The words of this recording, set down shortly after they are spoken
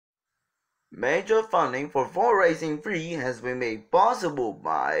Major funding for fundraising free has been made possible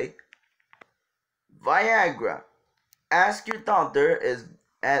by Viagra. Ask your doctor if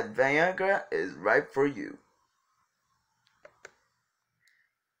Viagra is right for you.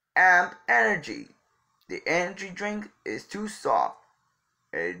 Amp Energy. The energy drink is too soft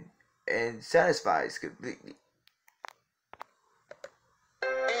and satisfies completely.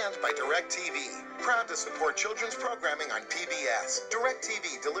 And by DirecTV, proud to support children's programming on PBS.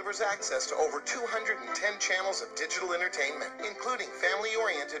 DirecTV delivers access to over 210 channels of digital entertainment, including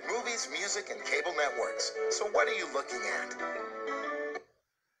family-oriented movies, music, and cable networks. So what are you looking at?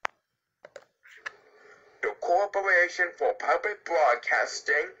 The Corporation for Public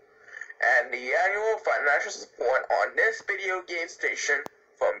Broadcasting and the annual financial support on this video game station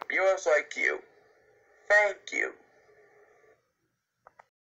from viewers like you. Thank you.